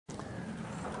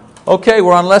Okay,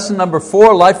 we're on lesson number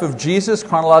 4, Life of Jesus,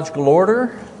 chronological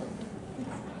order.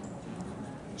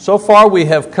 So far we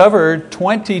have covered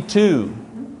 22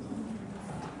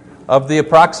 of the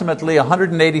approximately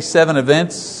 187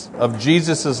 events of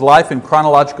Jesus' life in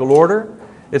chronological order.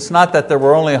 It's not that there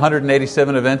were only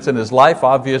 187 events in His life,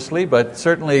 obviously, but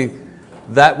certainly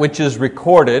that which is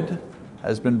recorded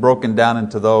has been broken down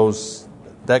into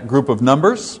that group of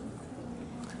numbers.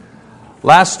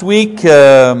 Last week,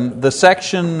 the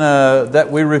section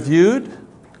that we reviewed,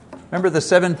 remember the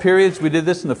 7 periods? We did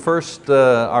this in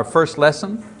our first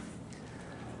lesson.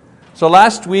 So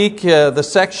last week, the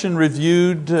section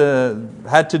reviewed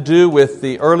had to do with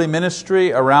the early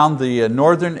ministry around the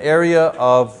northern area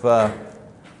of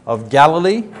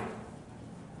Galilee,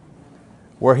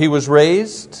 where He was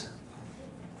raised.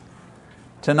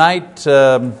 Tonight,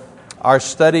 our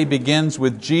study begins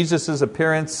with Jesus'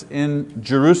 appearance in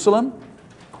Jerusalem.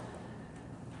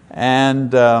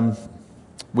 And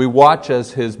we watch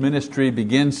as His ministry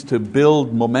begins to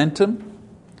build momentum.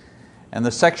 And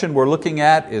the section we're looking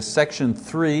at is section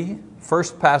 3,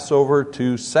 first Passover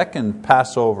to second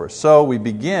Passover. So we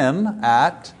begin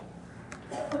at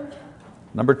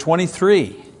number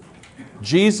 23.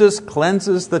 Jesus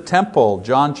cleanses the temple,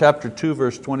 John chapter 2,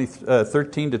 verse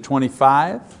 13 to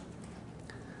 25.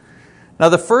 Now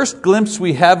the first glimpse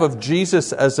we have of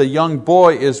Jesus as a young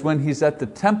boy is when He's at the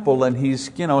temple and he's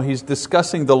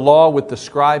discussing the law with the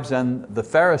scribes and the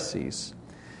Pharisees.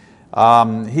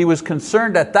 He was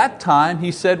concerned at that time.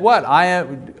 He said, "What?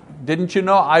 Didn't you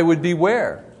know I would be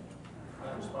where?"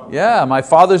 Yeah, my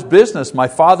Father's business, my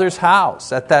Father's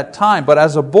house at that time. But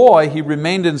as a boy, He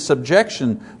remained in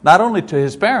subjection not only to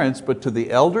His parents, but to the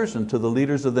elders and to the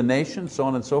leaders of the nation, so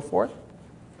on and so forth.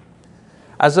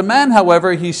 As a man,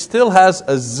 however, He still has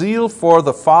a zeal for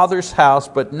the Father's house,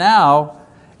 but now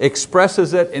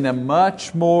expresses it in a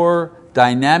much more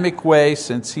dynamic way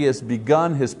since He has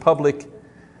begun His public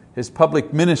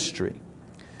ministry.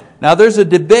 Now there's a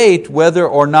debate whether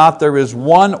or not there is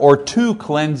 1 or 2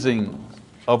 cleansing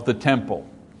of the temple.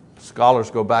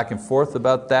 Scholars go back and forth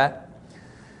about that.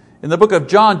 In the book of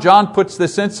John, John puts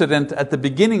this incident at the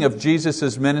beginning of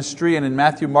Jesus' ministry, and in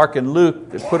Matthew, Mark, and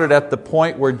Luke, they put it at the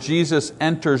point where Jesus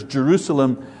enters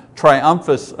Jerusalem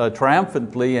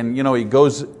triumphantly, and He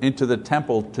goes into the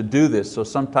temple to do this. So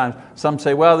sometimes some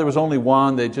say, well, there was only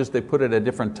 1, they put it at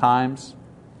different times.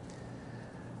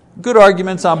 Good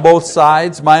arguments on both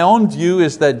sides. My own view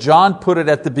is that John put it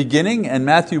at the beginning and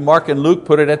Matthew, Mark, and Luke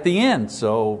put it at the end.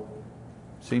 So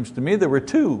it seems to me there were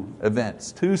 2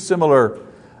 events, 2 similar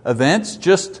events.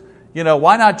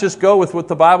 Why not just go with what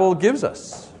the Bible gives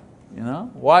us?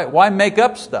 Why make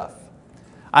up stuff?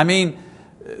 I mean,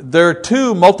 there are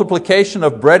 2 multiplication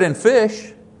of bread and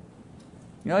fish.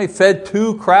 He fed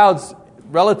 2 crowds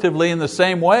relatively in the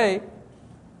same way.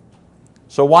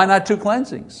 So why not 2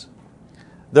 cleansings?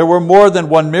 There were more than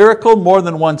 1 miracle, more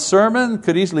than 1 sermon,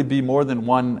 could easily be more than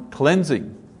 1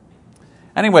 cleansing.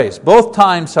 Anyways, both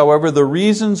times, however, the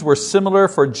reasons were similar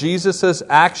for Jesus'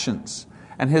 actions.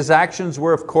 And His actions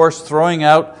were, of course, throwing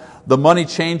out the money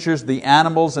changers, the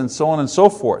animals, and so on and so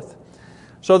forth.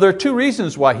 So there are 2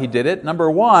 reasons why He did it.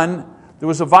 Number 1, there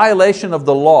was a violation of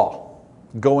the law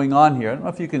going on here. I don't know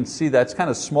if you can see that. It's kind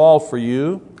of small for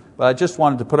you, but I just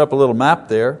wanted to put up a little map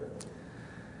there.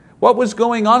 What was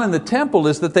going on in the temple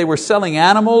is that they were selling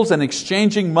animals and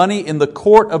exchanging money in the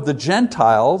court of the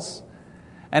Gentiles,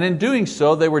 and in doing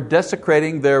so they were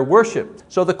desecrating their worship.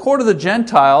 So the court of the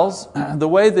Gentiles, the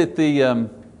way that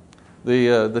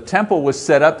the temple was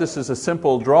set up, this is a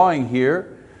simple drawing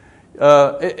here,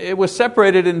 it was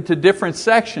separated into different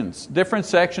sections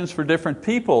for different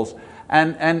peoples.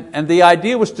 And the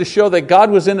idea was to show that God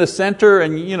was in the center,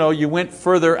 and you went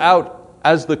further out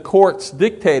as the courts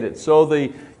dictated. So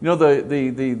the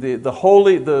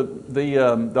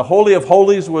Holy of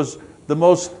Holies was the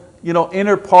most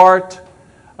inner part.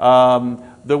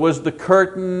 There was the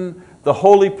curtain, the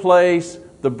holy place,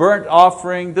 the burnt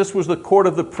offering. This was the court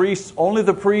of the priests. Only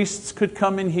the priests could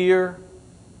come in here.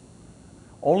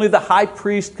 Only the high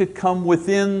priest could come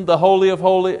within the Holy of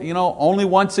Holies. Only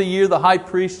once a year the high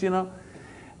priest.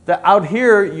 Out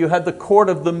here you had the court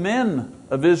of the men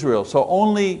of Israel. So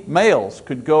only males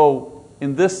could go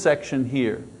in this section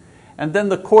here. And then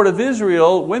the court of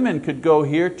Israel, women could go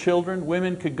here, children,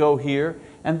 women could go here.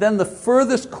 And then the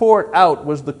furthest court out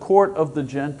was the court of the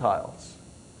Gentiles.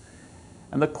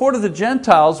 And the court of the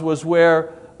Gentiles was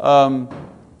where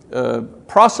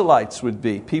proselytes would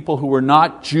be, people who were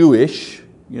not Jewish,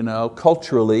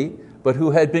 culturally, but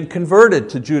who had been converted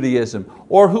to Judaism,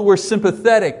 or who were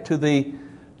sympathetic to the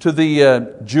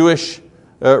Jewish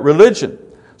religion.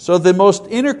 So the most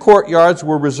inner courtyards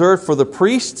were reserved for the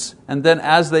priests, and then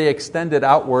as they extended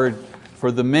outward,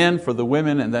 for the men, for the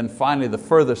women, and then finally the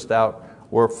furthest out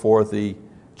were for the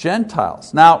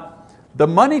Gentiles. Now, the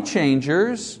money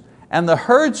changers and the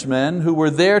herdsmen who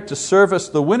were there to service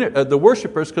the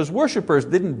worshipers, because worshipers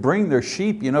didn't bring their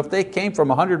sheep. If they came from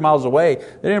 100 miles away,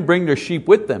 they didn't bring their sheep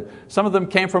with them. Some of them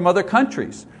came from other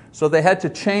countries. So they had to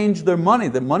change their money.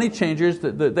 The money changers,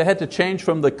 they had to change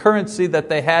from the currency that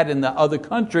they had in the other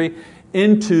country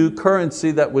into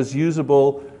currency that was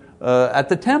usable at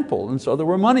the temple. And so there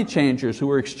were money changers who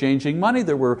were exchanging money.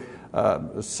 There were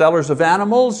sellers of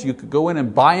animals. You could go in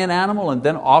and buy an animal and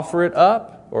then offer it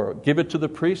up, or give it to the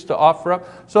priest to offer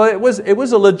up. So it was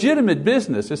a legitimate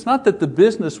business. It's not that the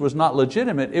business was not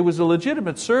legitimate. It was a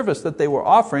legitimate service that they were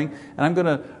offering. And I'm going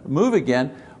to move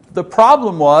again. The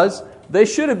problem was they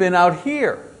should have been out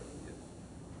here.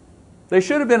 They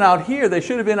should have been out here. They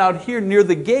should have been out here near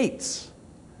the gates.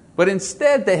 But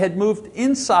instead they had moved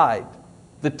inside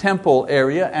the temple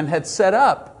area and had set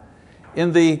up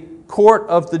in the court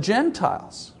of the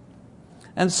Gentiles.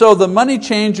 And so the money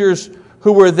changers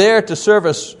who were there to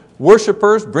service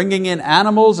worshipers, bringing in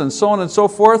animals and so on and so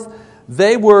forth,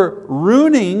 they were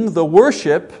ruining the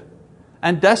worship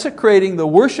and desecrating the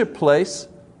worship place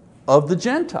of the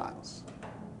Gentiles.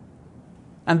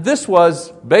 And this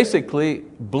was basically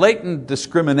blatant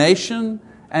discrimination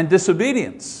and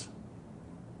disobedience.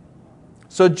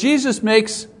 So Jesus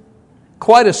makes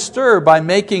quite a stir by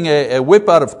making a whip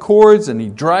out of cords, and He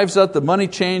drives out the money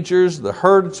changers, the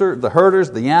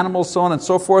herders, the animals, so on and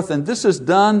so forth. And this is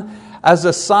done as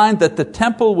a sign that the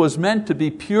temple was meant to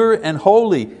be pure and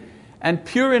holy. And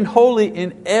pure and holy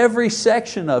in every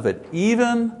section of it,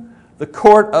 even the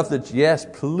court of the... Yes,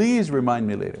 please remind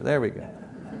me later. There we go.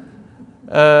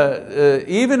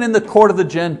 Even in the court of the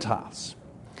Gentiles.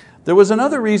 There was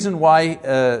another reason why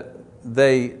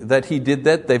that He did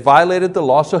that. They violated the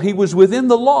law, so He was within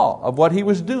the law of what He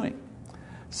was doing.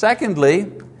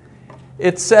 Secondly,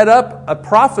 it set up a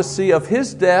prophecy of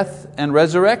His death and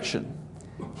resurrection.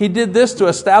 He did this to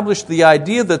establish the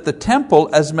idea that the temple,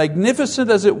 as magnificent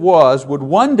as it was, would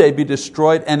one day be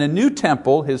destroyed, and a new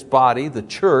temple, His body, the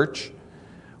church,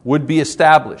 would be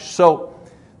established. So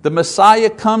the Messiah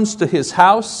comes to His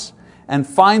house and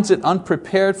finds it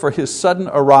unprepared for His sudden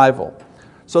arrival.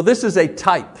 So this is a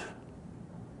type.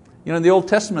 In the Old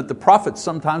Testament, the prophets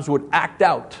sometimes would act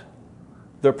out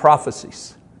their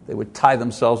prophecies. They would tie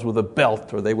themselves with a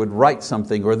belt, or they would write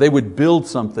something, or they would build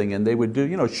something, and they would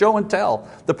do show and tell.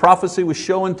 The prophecy was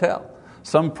show and tell.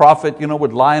 Some prophet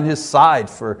would lie on his side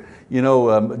for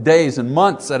days and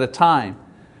months at a time.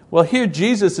 Well, here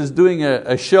Jesus is doing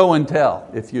a show and tell,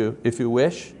 if you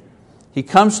wish. He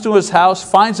comes to His house,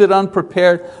 finds it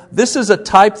unprepared. This is a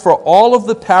type for all of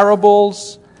the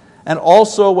parables, and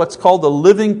also what's called the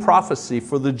living prophecy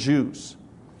for the Jews.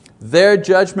 Their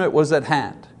judgment was at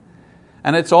hand.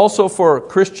 And it's also for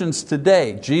Christians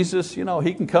today. Jesus,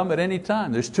 He can come at any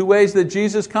time. There's two ways that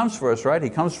Jesus comes for us, right? He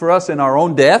comes for us in our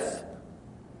own death,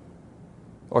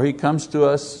 or He comes to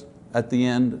us at the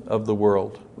end of the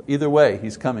world. Either way,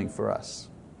 He's coming for us.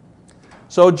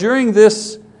 So during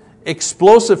this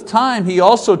explosive time, He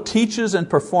also teaches and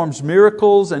performs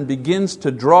miracles and begins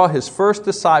to draw His first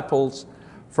disciples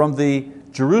from the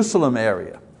Jerusalem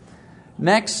area.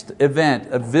 Next event,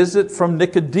 a visit from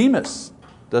Nicodemus.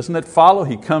 Doesn't it follow?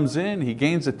 He comes in, he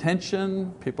gains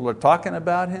attention, people are talking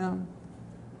about him.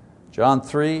 John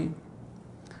 3.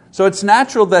 So it's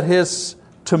natural that His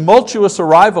tumultuous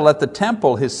arrival at the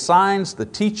temple, His signs, the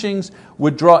teachings,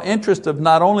 would draw interest of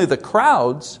not only the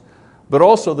crowds, but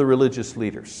also the religious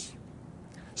leaders.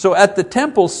 So at the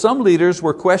temple, some leaders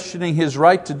were questioning His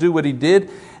right to do what He did,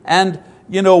 and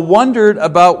wondered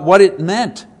about what it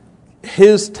meant.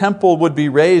 His temple would be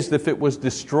raised if it was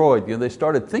destroyed. They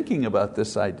started thinking about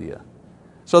this idea.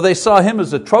 So they saw Him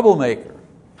as a troublemaker,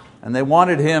 and they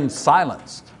wanted Him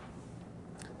silenced.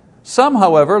 Some,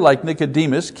 however, like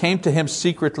Nicodemus, came to Him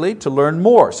secretly to learn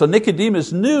more. So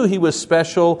Nicodemus knew he was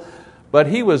special, but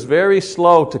he was very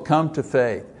slow to come to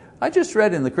faith. I just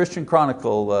read in the Christian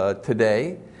Chronicle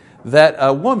today that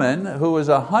a woman who was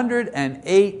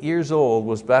 108 years old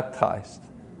was baptized.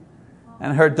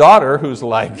 And her daughter, who's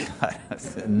like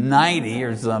 90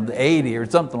 or something, 80 or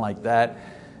something like that,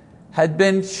 had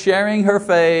been sharing her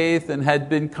faith and had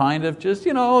been kind of just,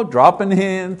 dropping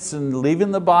hints and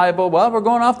leaving the Bible. Well, we're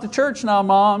going off to church now,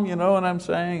 Mom, you know what I'm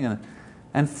saying?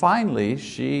 And finally,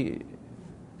 she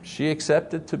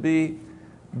accepted to be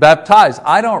baptized.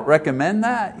 I don't recommend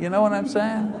that, you know what I'm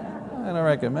saying? I don't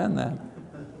recommend that.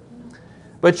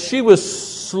 But she was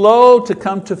slow to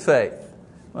come to faith.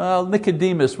 Well,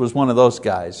 Nicodemus was one of those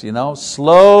guys,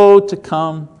 slow to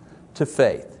come to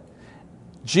faith.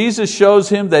 Jesus shows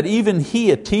him that even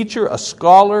he, a teacher, a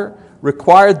scholar,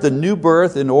 required the new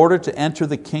birth in order to enter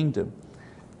the kingdom.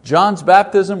 John's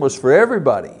baptism was for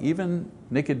everybody, even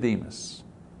Nicodemus.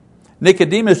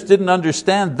 Nicodemus didn't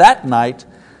understand that night,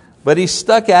 but he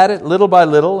stuck at it little by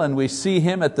little, and we see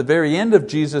him at the very end of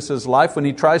Jesus' life when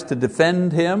he tries to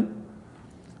defend him,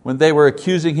 when they were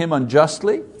accusing him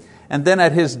unjustly. And then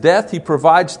at his death, he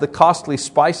provides the costly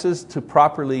spices to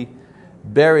properly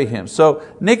bury him. So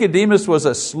Nicodemus was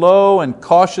a slow and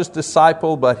cautious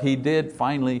disciple, but he did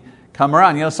finally come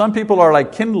around. Some people are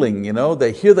like kindling,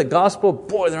 they hear the gospel,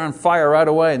 boy, they're on fire right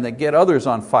away, and they get others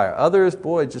on fire. Others,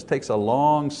 boy, it just takes a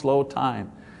long, slow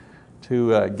time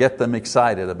to get them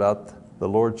excited about the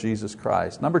Lord Jesus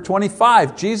Christ. Number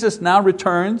 25, Jesus now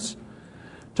returns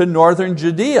to northern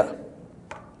Judea.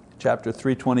 Chapter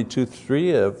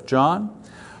 3:22-3 of John.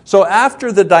 So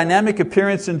after the dynamic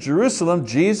appearance in Jerusalem,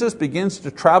 Jesus begins to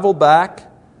travel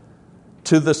back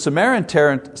to the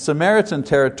Samaritan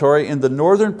territory in the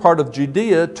northern part of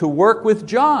Judea to work with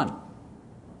John,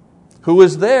 who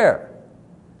was there,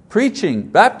 preaching,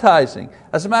 baptizing.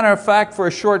 As a matter of fact, for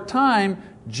a short time,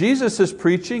 Jesus'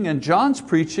 preaching and John's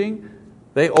preaching,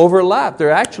 they overlap. They're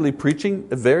actually preaching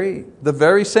the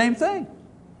very same thing,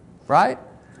 right?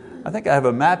 I think I have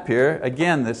a map here.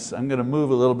 Again, I'm going to move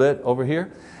a little bit over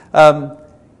here.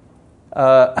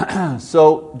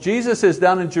 So Jesus is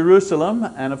down in Jerusalem,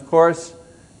 and of course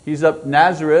He's up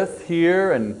Nazareth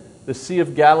here and the Sea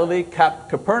of Galilee.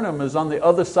 Capernaum is on the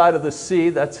other side of the sea.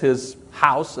 That's His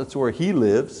house. That's where He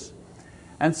lives.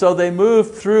 And so they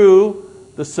move through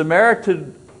the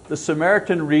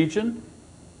Samaritan region,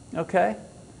 okay?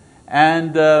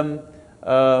 And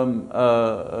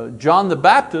John the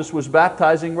Baptist was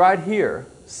baptizing right here,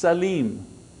 Salim,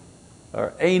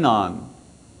 or Aenon,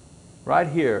 right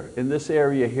here, in this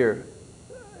area here,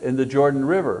 in the Jordan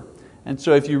River. And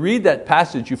so if you read that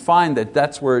passage, you find that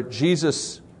that's where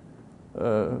Jesus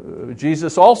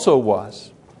also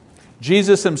was.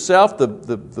 Jesus Himself, the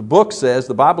book says,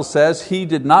 the Bible says, He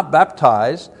did not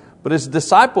baptize, but His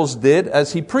disciples did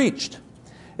as He preached.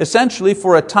 Essentially,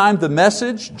 for a time, the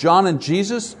message, John and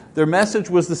Jesus, their message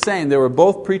was the same. They were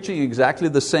both preaching exactly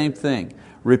the same thing.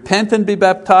 Repent and be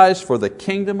baptized, for the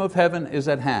kingdom of heaven is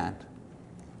at hand.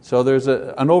 So there's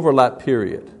an overlap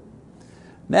period.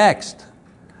 Next,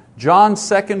 John's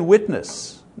second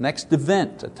witness, next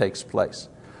event that takes place.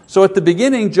 So at the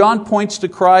beginning, John points to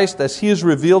Christ as He is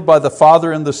revealed by the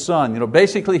Father and the Son.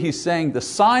 Basically he's saying the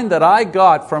sign that I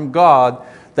got from God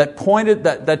that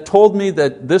told me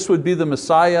that this would be the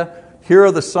Messiah, here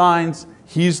are the signs,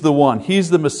 He's the one, He's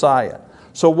the Messiah.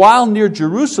 So while near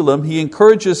Jerusalem, He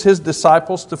encourages His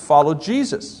disciples to follow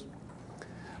Jesus.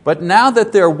 But now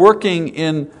that they're working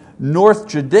in North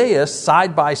Judea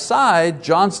side by side,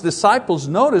 John's disciples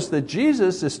notice that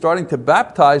Jesus is starting to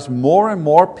baptize more and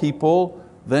more people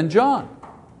than John.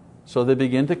 So they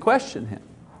begin to question Him.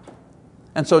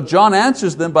 And so John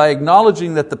answers them by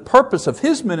acknowledging that the purpose of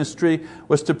his ministry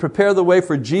was to prepare the way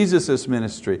for Jesus'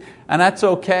 ministry. And that's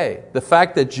okay. The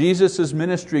fact that Jesus'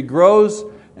 ministry grows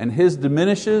and his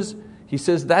diminishes, he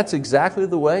says that's exactly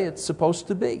the way it's supposed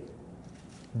to be.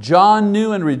 John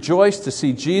knew and rejoiced to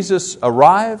see Jesus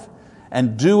arrive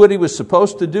and do what He was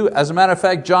supposed to do. As a matter of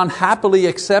fact, John happily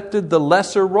accepted the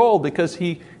lesser role because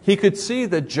he could see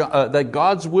that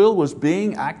God's will was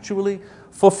being actually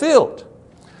fulfilled.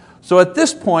 So at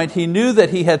this point, he knew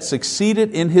that he had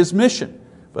succeeded in his mission.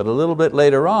 But a little bit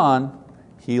later on,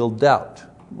 he'll doubt.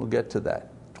 We'll get to that.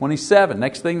 27,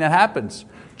 next thing that happens,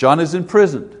 John is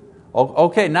imprisoned.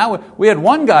 Okay, now we had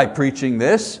one guy preaching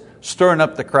this, stirring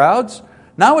up the crowds.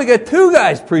 Now we got two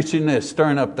guys preaching this,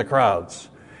 stirring up the crowds.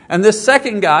 And this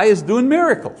second guy is doing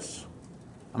miracles.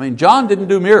 John didn't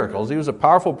do miracles. He was a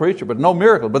powerful preacher, but no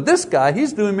miracle. But this guy,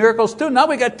 he's doing miracles too. Now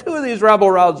we got two of these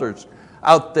rabble-rousers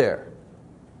out there.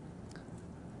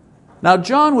 Now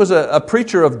John was a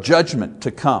preacher of judgment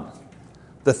to come.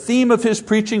 The theme of his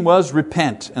preaching was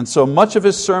repent, and so much of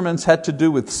his sermons had to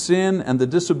do with sin and the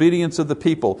disobedience of the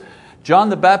people. John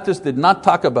the Baptist did not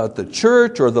talk about the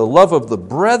church or the love of the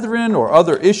brethren or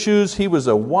other issues. He was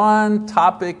a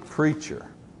one-topic preacher.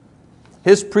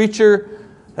 His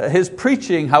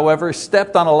preaching, however,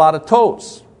 stepped on a lot of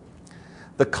toes.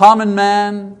 The common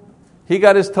man, he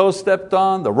got his toes stepped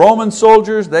on. The Roman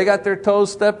soldiers, they got their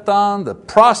toes stepped on. The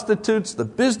prostitutes, the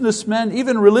businessmen,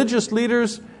 even religious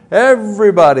leaders,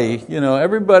 everybody,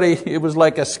 it was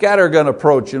like a scattergun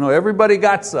approach. Everybody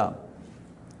got some.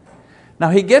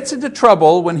 Now he gets into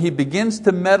trouble when he begins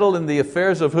to meddle in the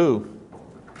affairs of who?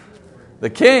 The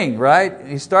king, right?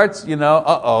 He starts,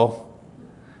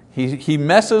 He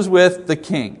messes with the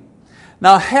king.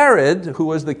 Now Herod, who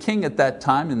was the king at that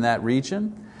time in that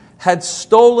region, had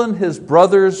stolen his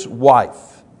brother's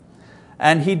wife.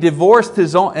 And he divorced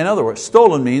his own, in other words,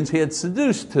 stolen means he had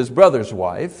seduced his brother's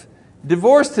wife,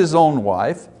 divorced his own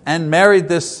wife, and married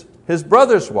his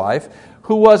brother's wife,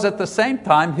 who was at the same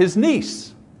time his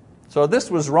niece. So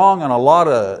this was wrong on a lot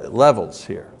of levels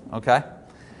here. Okay?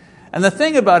 And the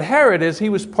thing about Herod is he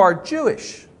was part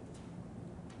Jewish.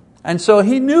 And so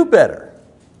he knew better.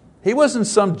 He wasn't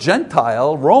some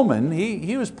Gentile Roman,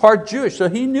 he was part Jewish, so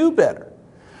he knew better.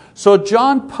 So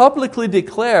John publicly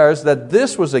declares that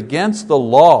this was against the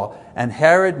law and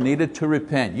Herod needed to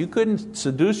repent. You couldn't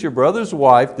seduce your brother's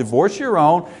wife, divorce your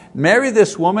own, marry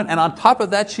this woman, and on top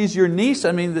of that she's your niece.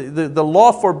 I mean, the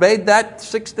law forbade that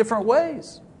 6 different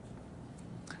ways.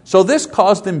 So this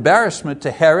caused embarrassment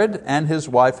to Herod and his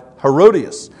wife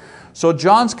Herodias. So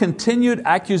John's continued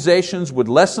accusations would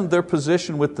lessen their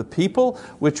position with the people,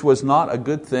 which was not a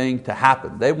good thing to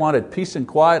happen. They wanted peace and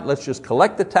quiet. Let's just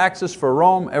collect the taxes for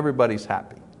Rome. Everybody's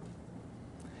happy.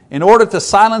 In order to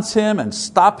silence him and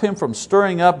stop him from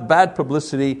stirring up bad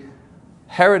publicity,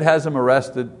 Herod has him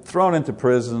arrested, thrown into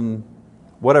prison,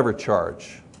 whatever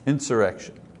charge,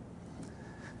 insurrection.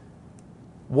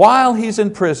 While he's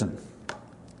in prison,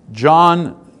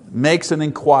 John makes an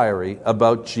inquiry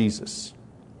about Jesus.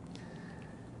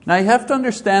 Now you have to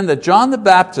understand that John the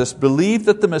Baptist believed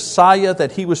that the Messiah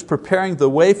that he was preparing the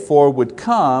way for would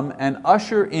come and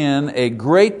usher in a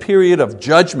great period of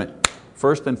judgment,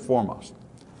 first and foremost.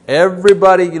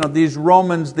 Everybody, these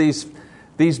Romans, these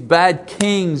bad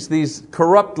kings, these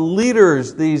corrupt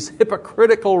leaders, these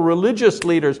hypocritical religious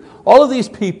leaders, all of these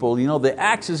people, the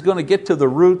axe is going to get to the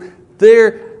root.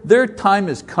 Their time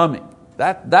is coming.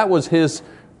 That was his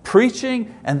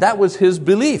preaching and that was his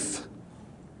belief.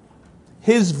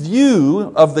 His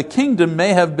view of the kingdom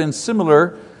may have been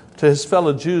similar to his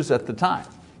fellow Jews at the time.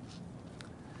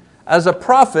 As a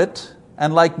prophet,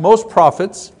 and like most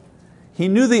prophets, he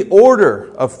knew the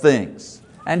order of things,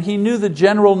 and he knew the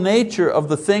general nature of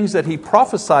the things that he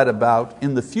prophesied about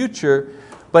in the future,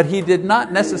 but he did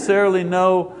not necessarily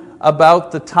know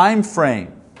about the time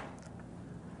frame.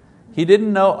 He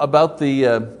didn't know about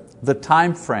the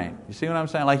time frame. You see what I'm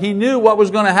saying? Like he knew what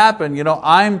was going to happen.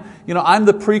 I'm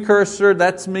the precursor,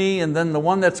 that's me, and then the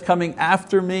one that's coming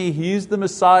after me, he's the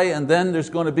Messiah, and then there's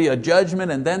going to be a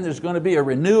judgment, and then there's going to be a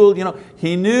renewal.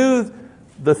 He knew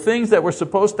the things that were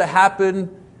supposed to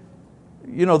happen,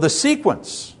 the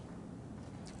sequence.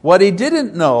 What he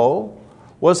didn't know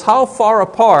was how far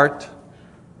apart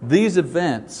these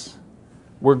events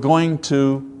were going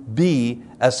to be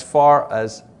as far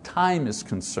as time is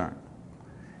concerned.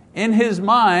 In his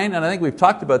mind, and I think we've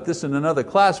talked about this in another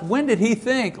class, when did he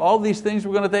think all these things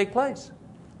were going to take place?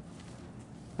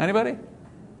 Anybody?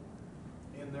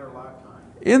 In their lifetime.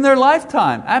 In their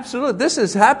lifetime, absolutely. This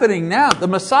is happening now. The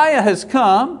Messiah has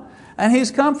come, and He's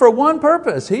come for one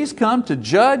purpose. He's come to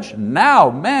judge now.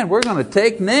 Man, we're going to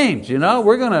take names.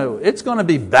 It's going to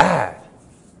be bad.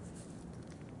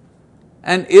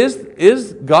 And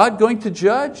is God going to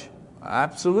judge?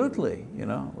 Absolutely.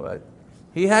 But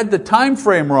he had the time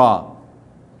frame wrong.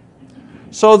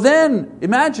 So then,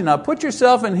 imagine now, put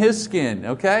yourself in his skin,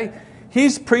 okay?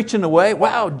 He's preaching away.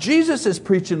 Wow, Jesus is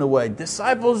preaching away.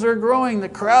 Disciples are growing, the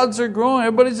crowds are growing,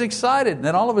 everybody's excited. And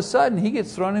then all of a sudden, he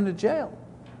gets thrown into jail.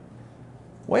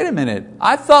 Wait a minute,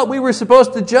 I thought we were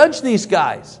supposed to judge these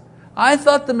guys. I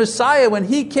thought the Messiah, when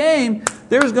He came,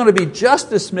 there was going to be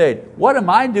justice made. What am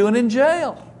I doing in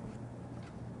jail?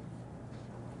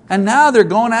 And now they're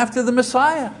going after the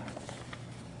Messiah.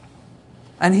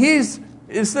 And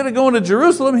instead of going to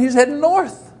Jerusalem, he's heading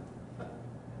north.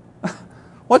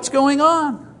 What's going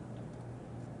on?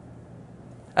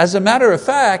 As a matter of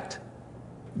fact,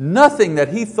 nothing that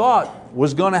he thought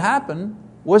was going to happen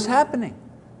was happening.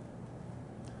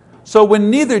 So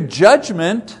when neither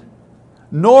judgment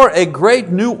nor a great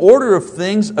new order of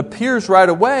things appears right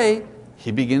away,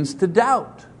 he begins to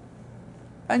doubt.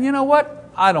 And you know what?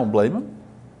 I don't blame him.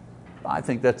 I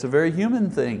think that's a very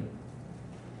human thing.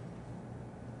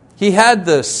 He had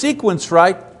the sequence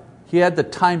right, he had the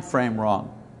time frame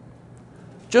wrong.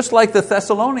 Just like the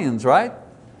Thessalonians, right?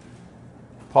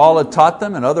 Paul had taught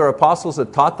them and other apostles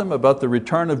had taught them about the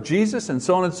return of Jesus and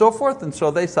so on and so forth. And so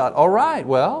they thought, all right,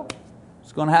 well,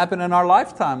 it's going to happen in our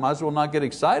lifetime. Might as well not get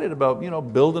excited about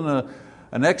building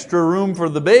an extra room for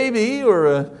the baby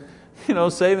or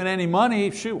saving any money.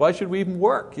 Shoot, why should we even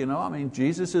work?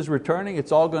 Jesus is returning.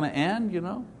 It's all going to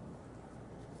end.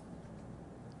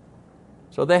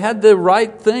 So they had the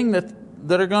right thing that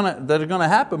that are going to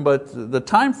happen, but the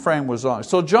time frame was on.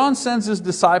 So John sends his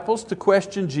disciples to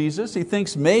question Jesus. He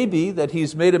thinks maybe that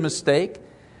he's made a mistake,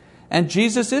 and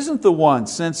Jesus isn't the one,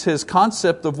 since his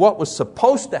concept of what was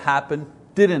supposed to happen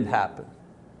didn't happen.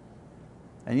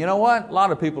 And you know what? A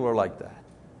lot of people are like that.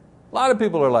 A lot of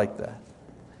people are like that.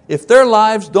 If their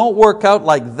lives don't work out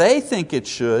like they think it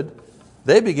should,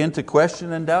 they begin to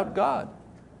question and doubt God.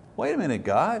 Wait a minute,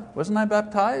 God, wasn't I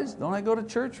baptized? Don't I go to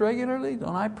church regularly?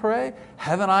 Don't I pray?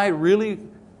 Haven't I really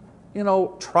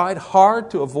tried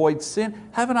hard to avoid sin?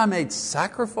 Haven't I made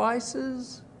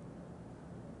sacrifices?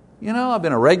 I've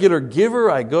been a regular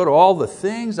giver. I go to all the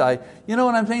things. You know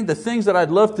what I'm saying? The things that I'd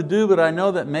love to do, but I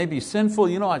know that may be sinful.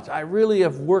 I really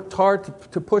have worked hard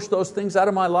to push those things out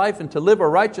of my life and to live a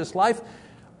righteous life.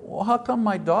 Well, how come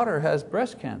my daughter has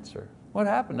breast cancer? What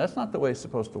happened? That's not the way it's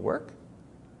supposed to work.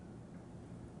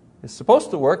 It's supposed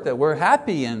to work that we're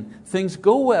happy and things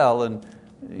go well, and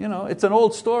it's an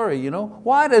old story.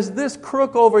 Why does this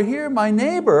crook over here, my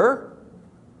neighbor,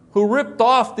 who ripped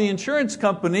off the insurance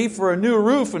company for a new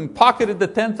roof and pocketed the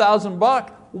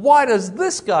 $10,000, why does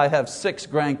this guy have 6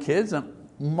 grandkids and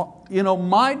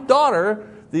my daughter,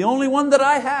 the only one that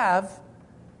I have,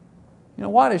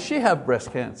 why does she have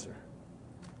breast cancer?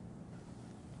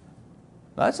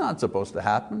 That's not supposed to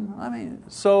happen.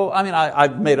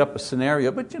 I've made up a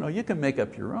scenario, but you can make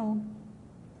up your own.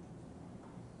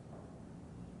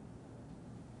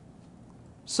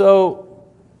 So,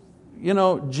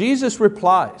 Jesus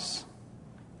replies,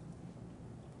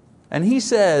 and He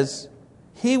says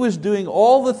He was doing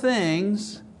all the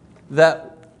things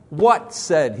that what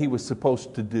said He was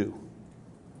supposed to do.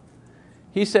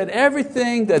 He said,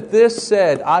 everything that this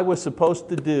said I was supposed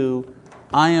to do,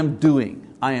 I am doing.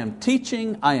 I am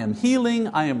teaching, I am healing,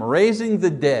 I am raising the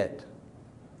dead.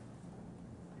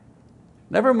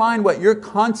 Never mind what your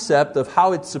concept of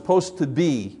how it's supposed to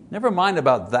be, never mind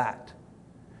about that.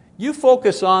 You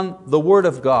focus on the Word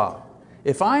of God.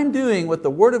 If I'm doing what the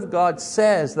Word of God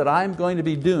says that I'm going to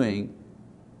be doing,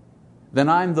 then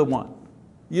I'm the one.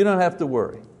 You don't have to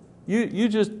worry. You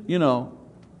just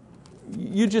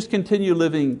continue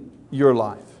living your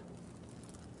life.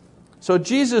 So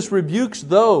Jesus rebukes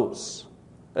those.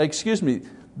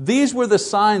 These were the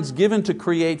signs given to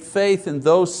create faith in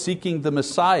those seeking the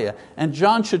Messiah. And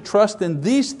John should trust in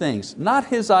these things, not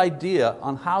his idea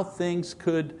on how things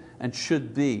could and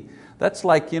should be. That's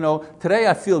like, today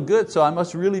I feel good, so I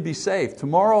must really be saved.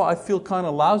 Tomorrow I feel kind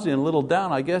of lousy and a little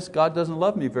down. I guess God doesn't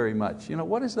love me very much.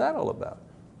 What is that all about?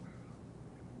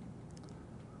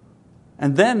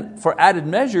 And then, for added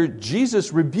measure,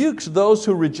 Jesus rebukes those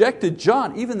who rejected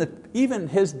John. Even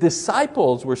his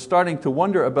disciples were starting to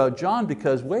wonder about John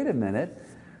because, wait a minute,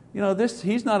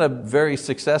 he's not a very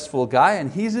successful guy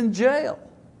and he's in jail.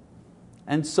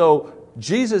 And so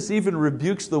Jesus even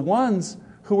rebukes the ones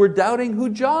who were doubting who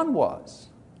John was.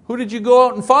 Who did you go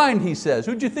out and find, he says.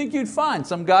 Who did you think you'd find?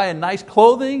 Some guy in nice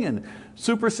clothing and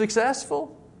super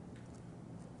successful?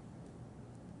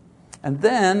 And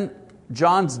then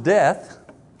John's death.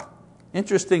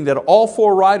 Interesting that all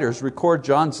 4 writers record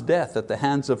John's death at the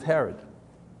hands of Herod.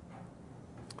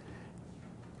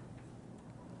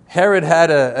 Herod had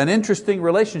an interesting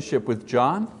relationship with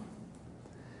John.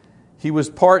 He was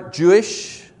part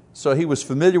Jewish, so he was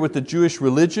familiar with the Jewish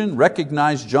religion,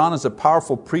 recognized John as a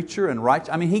powerful preacher and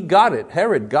righteous. He got it.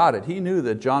 Herod got it. He knew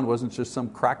that John wasn't just some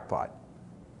crackpot.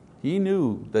 He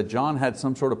knew that John had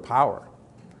some sort of power.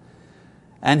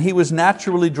 And he was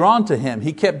naturally drawn to him.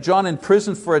 He kept John in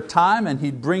prison for a time and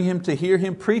he'd bring him to hear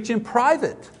him preach in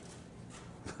private.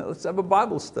 Let's have a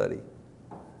Bible study.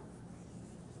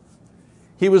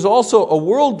 He was also a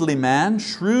worldly man,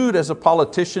 shrewd as a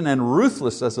politician and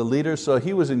ruthless as a leader, so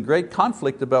he was in great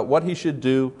conflict about what he should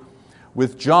do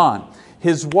with John.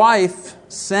 His wife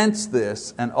sensed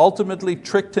this and ultimately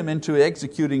tricked him into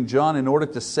executing John in order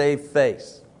to save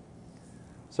face.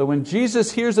 So when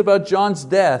Jesus hears about John's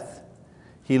death,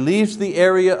 he leaves the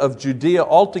area of Judea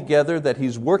altogether that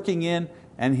he's working in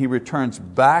and he returns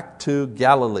back to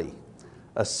Galilee,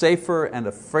 a safer and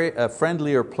a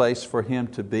friendlier place for him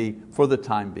to be for the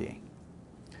time being.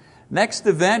 Next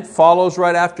event follows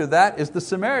right after that is the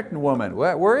Samaritan woman.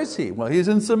 Where is he? Well, he's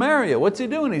in Samaria. What's he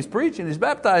doing? He's preaching, he's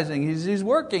baptizing, he's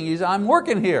working. I'm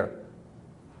working here.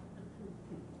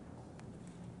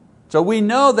 So we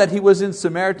know that he was in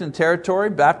Samaritan territory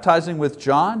baptizing with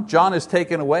John. John is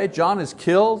taken away. John is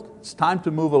killed. It's time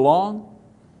to move along.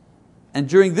 And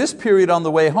during this period on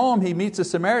the way home, he meets a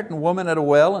Samaritan woman at a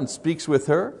well and speaks with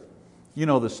her. You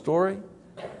know the story.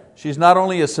 She's not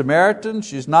only a Samaritan,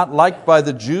 she's not liked by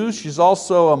the Jews, she's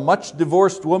also a much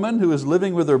divorced woman who is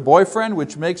living with her boyfriend,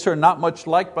 which makes her not much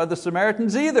liked by the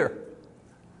Samaritans either.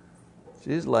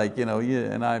 She's like,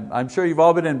 and I'm sure you've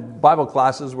all been in Bible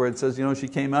classes where it says, she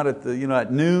came out at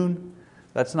at noon.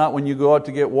 That's not when you go out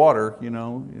to get water.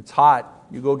 It's hot.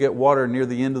 You go get water near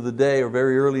the end of the day or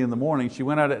very early in the morning. She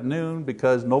went out at noon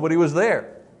because nobody was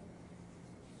there.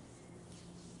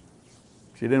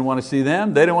 She didn't want to see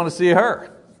them. They didn't want to see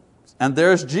her. And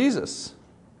there's Jesus.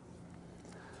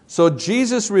 So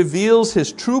Jesus reveals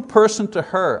His true person to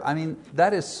her.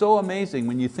 That is so amazing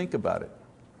when you think about it.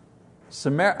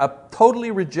 A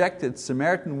totally rejected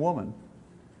Samaritan woman,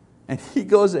 and He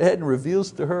goes ahead and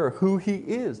reveals to her who He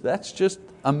is. That's just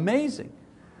amazing.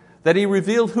 That He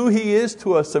revealed who He is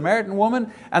to a Samaritan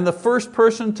woman, and the first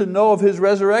person to know of His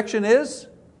resurrection is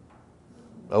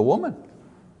a woman.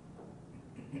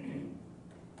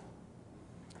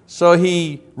 So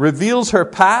He reveals her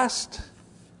past,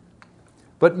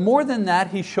 but more than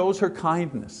that, He shows her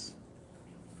kindness.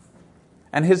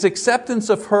 And His acceptance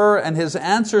of her and His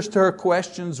answers to her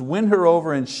questions win her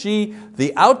over, and she,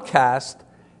 the outcast,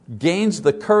 gains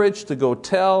the courage to go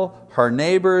tell her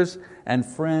neighbors and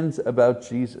friends about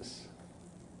Jesus.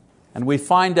 And we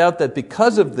find out that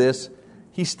because of this,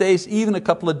 He stays even a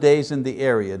couple of days in the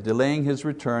area, delaying His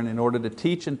return in order to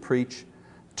teach and preach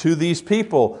to these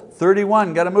people.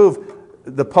 31, got to move.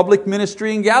 The public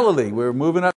ministry in Galilee. We're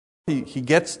moving up. He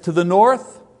gets to the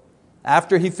north.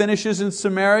 After He finishes in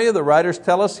Samaria, the writers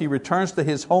tell us He returns to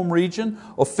His home region,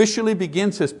 officially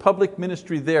begins His public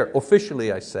ministry there.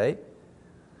 Officially, I say.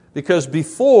 Because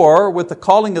before, with the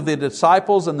calling of the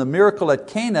disciples and the miracle at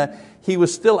Cana, He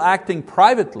was still acting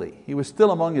privately. He was still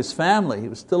among His family. He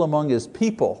was still among His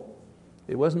people.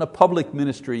 It wasn't a public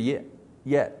ministry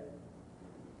yet.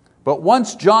 But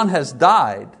once John has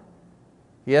died,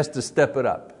 He has to step it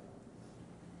up.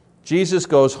 Jesus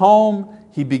goes home.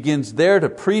 He begins there to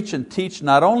preach and teach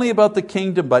not only about the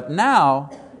kingdom, but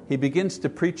now He begins to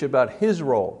preach about His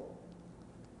role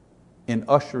in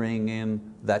ushering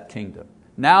in that kingdom.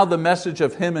 Now the message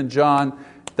of Him and John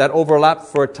that overlapped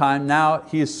for a time, now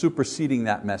He is superseding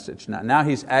that message. Now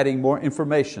He's adding more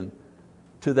information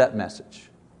to that message.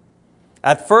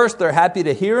 At first they're happy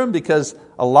to hear Him because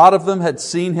a lot of them had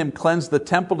seen Him cleanse the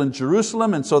temple in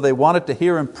Jerusalem, and so they wanted to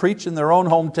hear Him preach in their own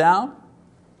hometown.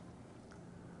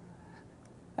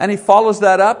 And He follows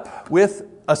that up with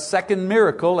a second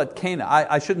miracle at Cana.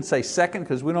 I shouldn't say second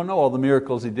because we don't know all the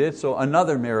miracles He did. So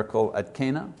another miracle at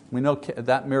Cana. We know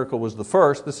that miracle was the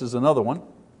first. This is another one.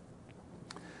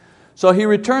 So He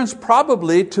returns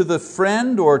probably to the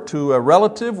friend or to a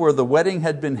relative where the wedding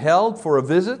had been held for a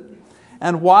visit.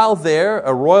 And while there,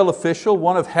 a royal official,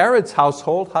 one of Herod's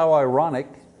household, how ironic.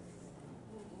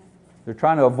 They're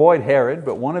trying to avoid Herod,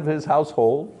 but one of his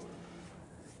household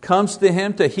comes to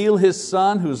Him to heal his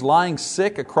son who's lying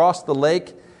sick across the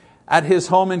lake at His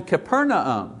home in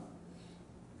Capernaum.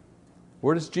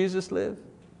 Where does Jesus live?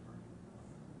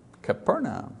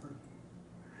 Capernaum.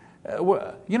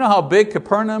 You know how big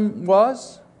Capernaum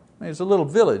was? It's a little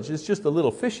village. It's just a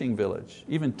little fishing village.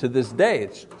 Even to this day,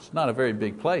 it's not a very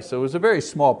big place. So it was a very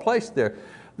small place there.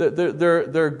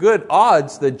 There are good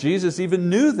odds that Jesus even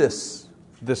knew this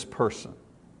person.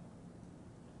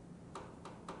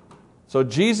 So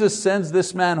Jesus sends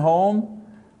this man home,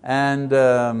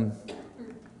 and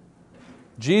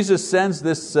Jesus sends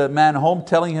this man home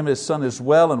telling him his son is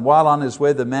well, and while on his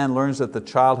way the man learns that the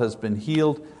child has been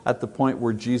healed at the point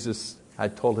where Jesus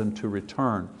had told him to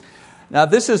return. Now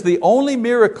this is the only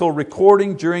miracle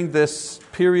recording during this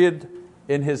period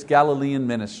in His Galilean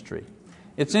ministry.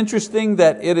 It's interesting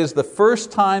that it is the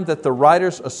first time that the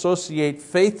writers associate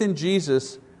faith in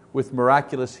Jesus with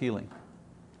miraculous healing.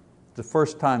 The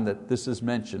first time that this is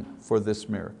mentioned for this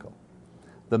miracle.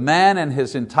 The man and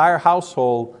his entire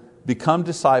household become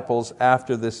disciples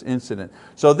after this incident.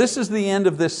 So this is the end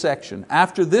of this section.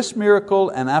 After this miracle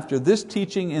and after this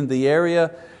teaching in the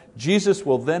area, Jesus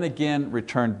will then again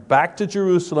return back to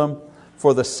Jerusalem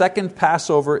for the second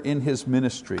Passover in His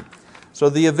ministry. So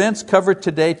the events covered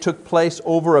today took place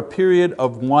over a period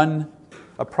of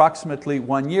approximately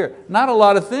 1 year. Not a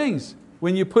lot of things.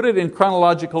 When you put it in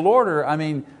chronological order,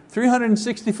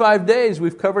 365 days,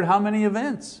 we've covered how many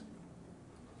events?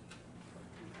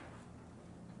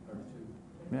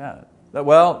 Yeah.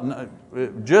 Well,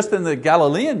 just in the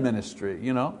Galilean ministry,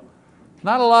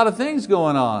 not a lot of things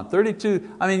going on.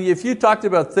 32. If you talked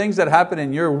about things that happened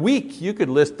in your week, you could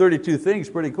list 32 things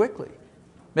pretty quickly.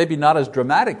 Maybe not as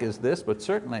dramatic as this, but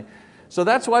certainly. So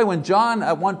that's why when John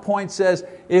at one point says,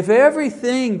 if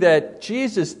everything that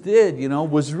Jesus did,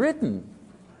 was written,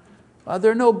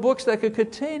 there are no books that could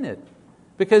contain it.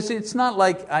 Because it's not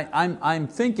like, I'm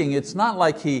thinking, it's not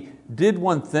like he did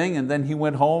one thing and then he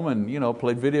went home and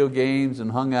played video games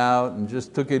and hung out and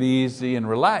just took it easy and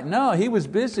relaxed. No, he was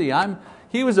busy.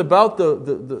 He was about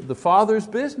the Father's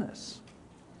business.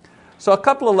 So a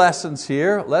couple of lessons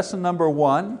here. Lesson number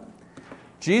 1,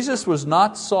 Jesus was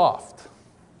not soft.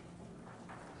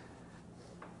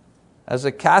 As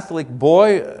a Catholic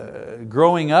boy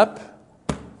growing up,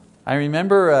 I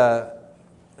remember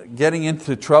getting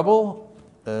into trouble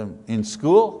in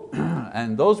school,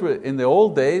 and those were in the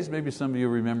old days. Maybe some of you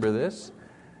remember this.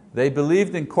 They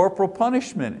believed in corporal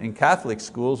punishment in Catholic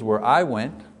schools where I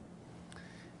went.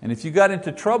 And if you got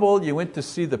into trouble, you went to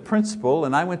see the principal,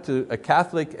 and I went to a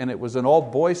Catholic, and it was an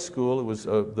all-boys school. It was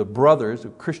the brothers, the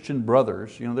Christian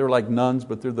brothers. They were like nuns,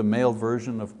 but they're the male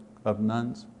version of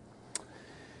nuns.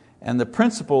 And the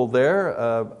principal there,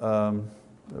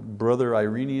 Brother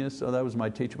Irenaeus, that was my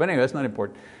teacher. But anyway, that's not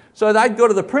important. So I'd go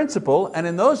to the principal, and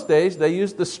in those days they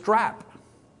used the strap,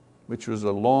 which was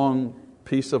a long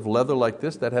piece of leather like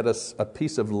this that had a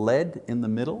piece of lead in the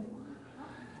middle.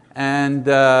 And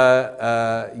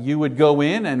you would go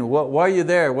in, and why are you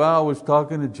there? Well, I was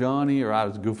talking to Johnny, or I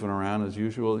was goofing around as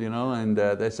usual, and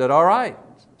they said, all right,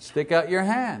 stick out your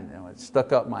hand. And I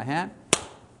stuck out my hand.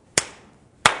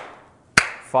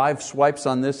 5 swipes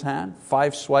on this hand,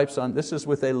 5 swipes on, this is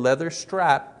with a leather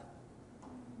strap.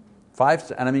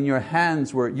 5, and I mean your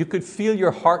hands were, you could feel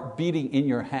your heart beating in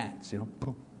your hands. Boom,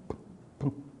 boom,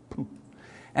 boom, boom.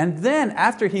 And then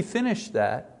after he finished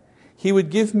that, he would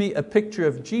give me a picture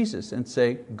of Jesus and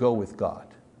say, go with God.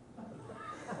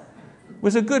 It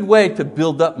was a good way to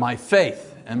build up my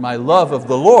faith and my love of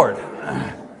the Lord.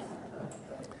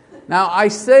 Now I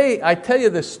tell you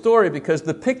this story because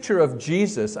the picture of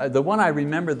Jesus, the one I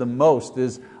remember the most,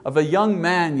 is of a young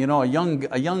man, a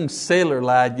young sailor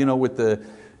lad, with the,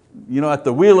 at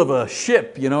the wheel of a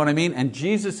ship, you know what I mean? And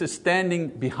Jesus is standing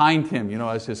behind him,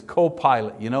 as his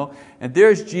co-pilot, And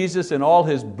there's Jesus in all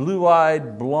his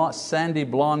blue-eyed, sandy,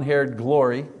 blonde-haired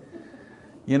glory,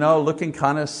 looking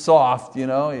kind of soft, He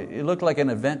looked like an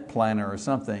event planner or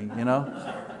something,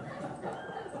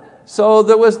 So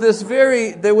there was this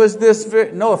very,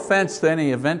 no offense to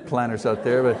any event planners out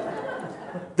there,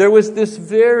 but there was this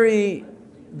very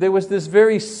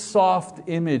soft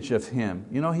image of him.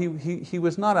 He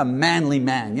was not a manly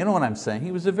man, you know what I'm saying?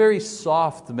 He was a very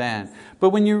soft man.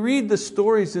 But when you read the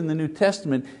stories in the New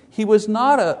Testament, he was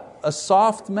not a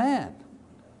soft man.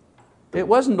 It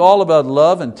wasn't all about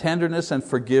love and tenderness and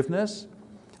forgiveness.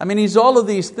 I mean, he's all of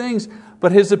these things,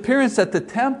 but his appearance at the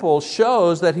temple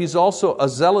shows that he's also a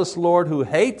zealous Lord who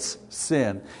hates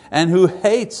sin and who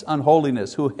hates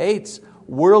unholiness, who hates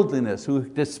worldliness, who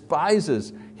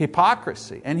despises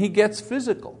hypocrisy, and he gets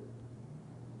physical.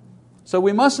 So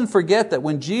we mustn't forget that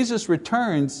when Jesus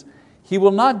returns, He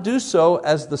will not do so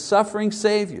as the suffering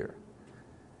Savior.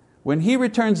 When He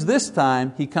returns this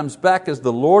time, He comes back as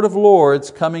the Lord of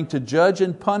Lords, coming to judge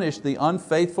and punish the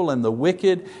unfaithful and the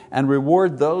wicked and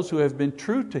reward those who have been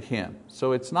true to Him.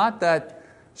 So it's not that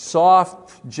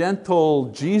soft, gentle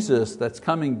Jesus that's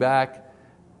coming back.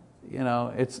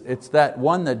 It's that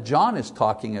one that John is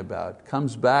talking about,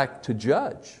 comes back to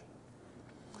judge.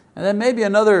 And then maybe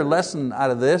another lesson out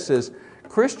of this is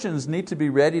Christians need to be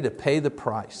ready to pay the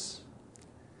price.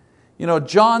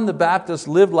 John the Baptist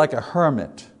lived like a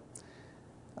hermit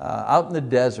out in the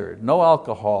desert, no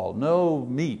alcohol, no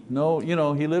meat,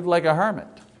 he lived like a hermit.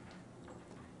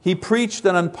 He preached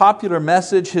an unpopular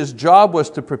message. His job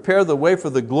was to prepare the way for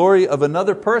the glory of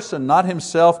another person, not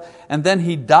himself, and then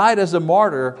he died as a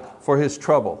martyr for his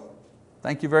trouble.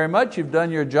 Thank you very much, you've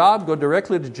done your job, go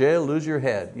directly to jail, lose your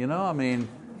head.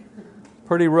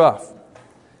 Pretty rough.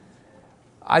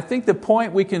 I think the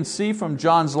point we can see from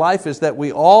John's life is that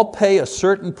we all pay a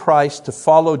certain price to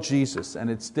follow Jesus,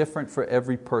 and it's different for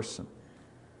every person.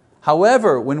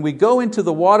 However, when we go into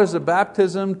the waters of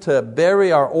baptism to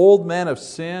bury our old man of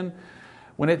sin,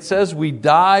 when it says we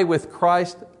die with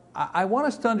Christ, I want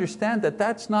us to understand that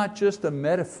that's not just a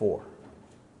metaphor.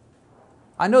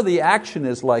 I know the action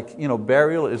is like,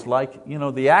 burial is like,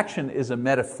 the action is a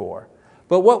metaphor.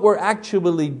 But what we're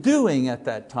actually doing at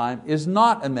that time is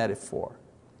not a metaphor.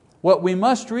 What we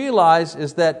must realize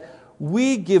is that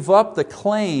we give up the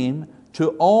claim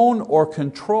to own or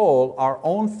control our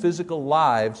own physical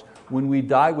lives when we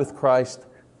die with Christ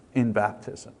in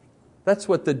baptism. That's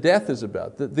what the death is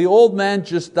about. The old man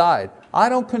just died. I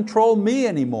don't control me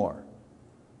anymore.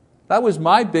 That was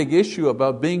my big issue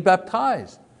about being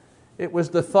baptized. It was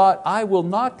the thought, I will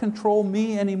not control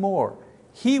me anymore.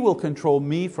 He will control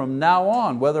me from now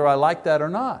on, whether I like that or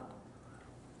not.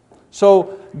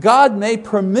 So God may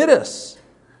permit us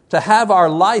to have our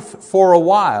life for a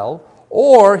while,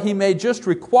 Or He may just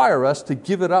require us to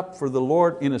give it up for the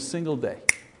Lord in a single day.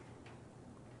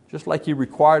 Just like He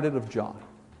required it of John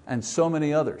and so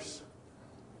many others.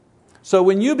 So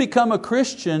when you become a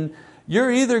Christian, you're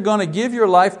either going to give your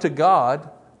life to God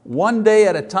one day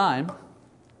at a time,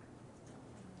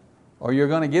 or you're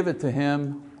going to give it to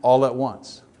Him all at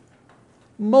once.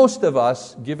 Most of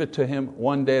us give it to Him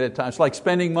one day at a time. It's like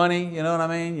spending money, you know what I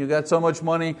mean? You got so much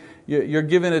money, you're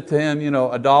giving it to Him,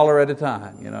 $1 at a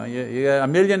time. You got $1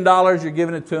 million, you're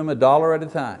giving it to Him $1 at a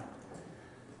time.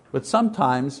 But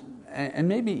sometimes, and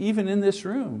maybe even in this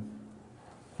room,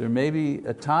 there may be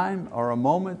a time or a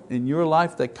moment in your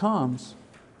life that comes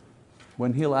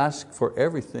when He'll ask for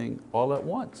everything all at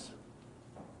once.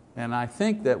 And I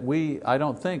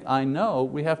know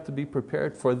we have to be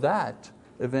prepared for that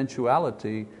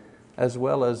eventuality as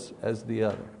well as the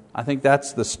other. I think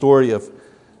that's the story of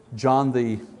John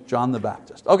the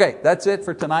Baptist. Okay, that's it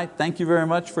for tonight. Thank you very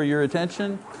much for your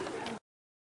attention.